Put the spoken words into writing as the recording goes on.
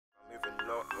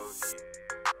low-key.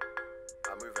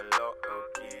 I'm moving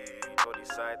low-key. Body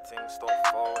side things stop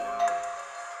falling.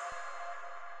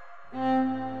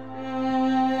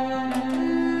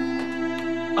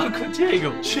 Uncle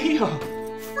Diego, Chia!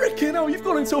 Frickin' hell, you've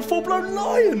gone into a full-blown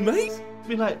lion, mate! It's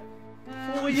been like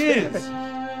 4 years.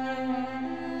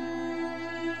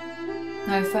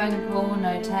 No phone call,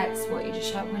 no text. What, you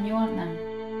just show up when you want them?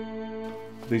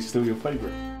 Are these still your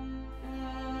favourite?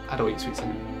 I don't eat sweets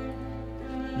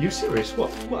anymore. You serious?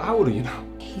 What? How old are you now?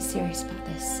 He's serious about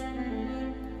this.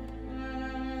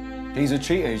 He's a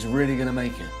cheater, he's really gonna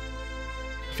make it.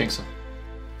 You think so?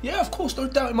 Yeah, of course, no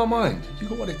doubt in my mind. You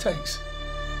got what it takes.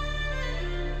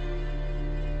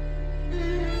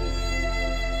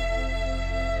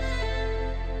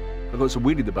 I've got some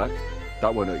weed in the back.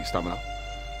 That won't hurt your stamina.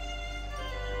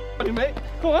 On you, mate.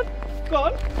 Go on. Go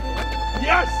on.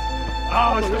 Yes!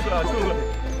 Oh, it's still good.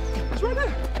 It's right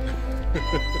there.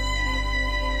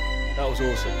 That was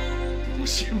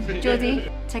awesome.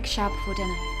 Geordie, take a shower before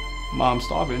dinner. Mom, I'm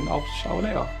starving. I'll shower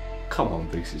later. Come on,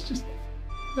 Beasley, just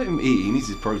let him eat. He needs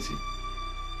his protein.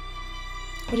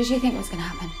 What did you think was going to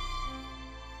happen?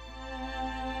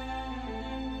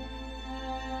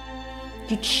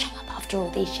 You'd shut up after all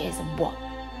these years and what?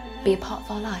 Be a part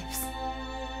of our lives?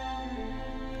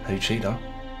 Hey, cheater.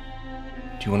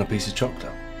 Do you want a piece of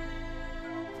chocolate?